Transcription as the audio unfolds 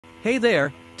Hey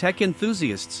there, tech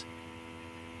enthusiasts!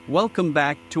 Welcome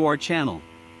back to our channel.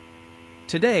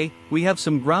 Today, we have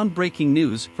some groundbreaking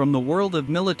news from the world of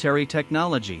military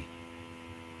technology.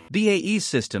 BAE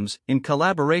Systems, in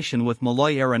collaboration with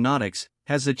Malloy Aeronautics,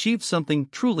 has achieved something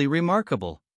truly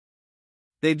remarkable.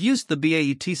 They've used the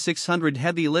BAE T-600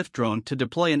 heavy lift drone to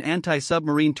deploy an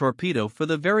anti-submarine torpedo for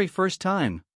the very first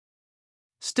time.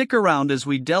 Stick around as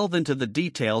we delve into the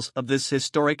details of this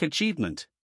historic achievement.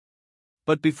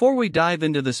 But before we dive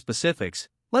into the specifics,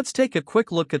 let's take a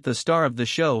quick look at the star of the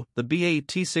show, the BAE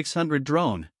T-600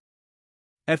 drone.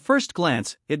 At first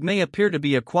glance, it may appear to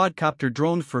be a quadcopter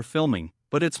drone for filming,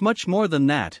 but it's much more than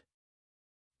that.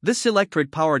 This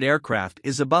electric-powered aircraft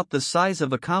is about the size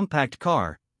of a compact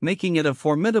car, making it a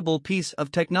formidable piece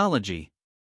of technology.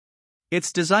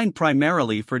 It's designed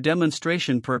primarily for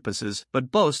demonstration purposes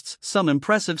but boasts some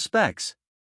impressive specs.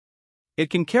 It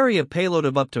can carry a payload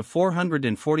of up to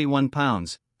 441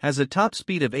 pounds, has a top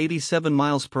speed of 87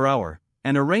 miles per hour,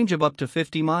 and a range of up to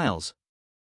 50 miles.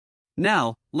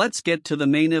 Now, let's get to the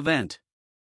main event.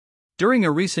 During a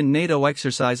recent NATO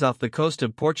exercise off the coast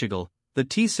of Portugal, the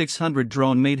T-600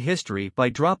 drone made history by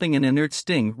dropping an inert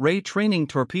Stingray training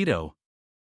torpedo.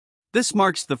 This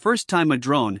marks the first time a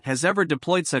drone has ever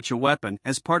deployed such a weapon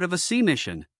as part of a sea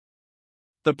mission.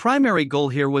 The primary goal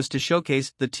here was to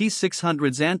showcase the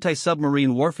T-600's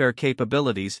anti-submarine warfare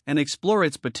capabilities and explore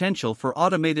its potential for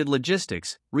automated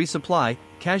logistics, resupply,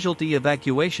 casualty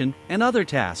evacuation, and other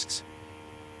tasks.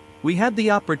 We had the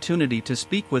opportunity to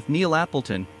speak with Neil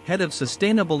Appleton, head of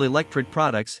Sustainable Electric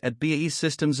Products at BAE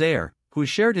Systems Air, who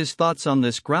shared his thoughts on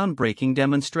this groundbreaking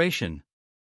demonstration.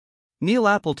 Neil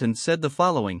Appleton said the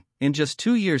following: "In just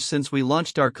 2 years since we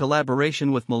launched our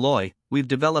collaboration with Malloy, we've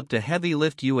developed a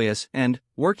heavy-lift UAS and,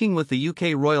 working with the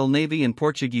UK Royal Navy and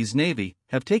Portuguese Navy,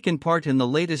 have taken part in the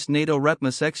latest NATO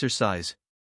REPMUS exercise.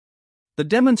 The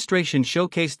demonstration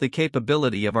showcased the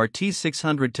capability of our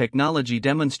T-600 technology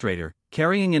demonstrator,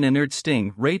 carrying an inert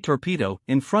Stingray torpedo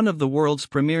in front of the world's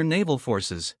premier naval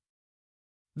forces.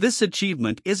 This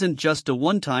achievement isn't just a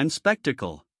one-time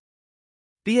spectacle.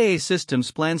 BAE Systems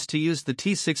plans to use the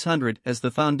T-600 as the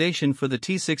foundation for the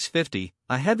T-650,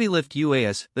 a heavy-lift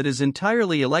UAS that is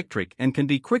entirely electric and can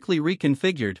be quickly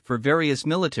reconfigured for various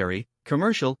military,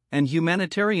 commercial, and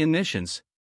humanitarian missions.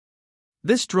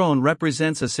 This drone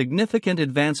represents a significant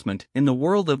advancement in the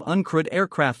world of uncrewed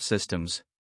aircraft systems."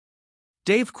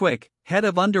 Dave Quick, head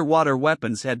of underwater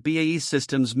weapons at BAE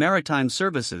Systems Maritime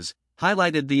Services,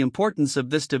 highlighted the importance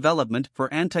of this development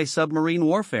for anti-submarine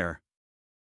warfare.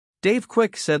 Dave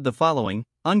Quick said the following: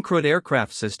 "Uncrewed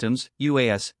aircraft systems,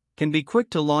 UAS, can be quick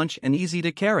to launch and easy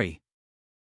to carry.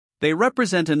 They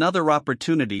represent another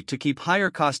opportunity to keep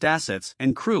higher-cost assets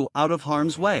and crew out of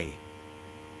harm's way.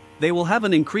 They will have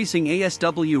an increasing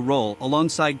ASW role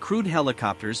alongside crewed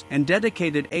helicopters and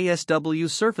dedicated ASW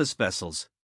surface vessels."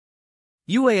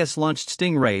 UAS-launched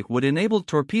Stingray would enable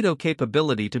torpedo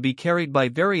capability to be carried by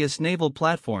various naval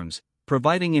platforms,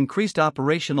 providing increased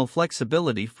operational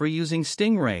flexibility for using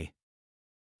Stingray.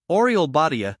 Oriol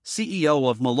Badia, CEO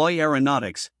of Malloy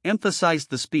Aeronautics, emphasized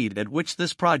the speed at which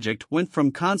this project went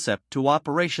from concept to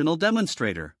operational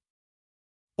demonstrator.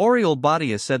 Oriol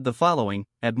Badia said the following: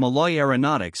 "At Malloy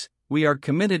Aeronautics, we are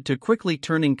committed to quickly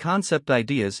turning concept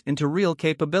ideas into real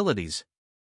capabilities.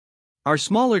 Our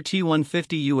smaller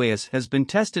T-150 UAS has been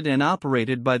tested and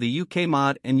operated by the UK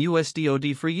MOD and US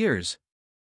DoD for years.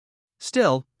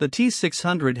 Still, the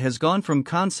T-600 has gone from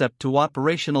concept to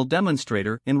operational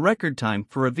demonstrator in record time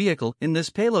for a vehicle in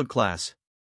this payload class."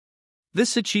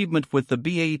 This achievement with the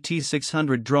BAE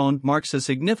T-600 drone marks a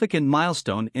significant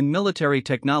milestone in military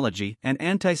technology and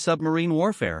anti-submarine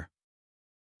warfare.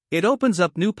 It opens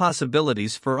up new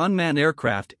possibilities for unmanned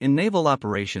aircraft in naval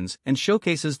operations and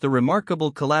showcases the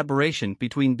remarkable collaboration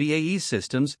between BAE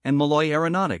Systems and Malloy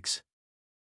Aeronautics.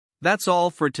 That's all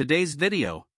for today's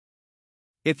video.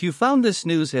 If you found this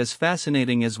news as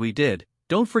fascinating as we did,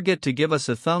 don't forget to give us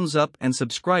a thumbs up and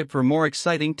subscribe for more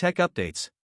exciting tech updates.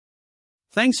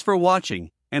 Thanks for watching,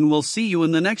 and we'll see you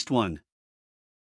in the next one.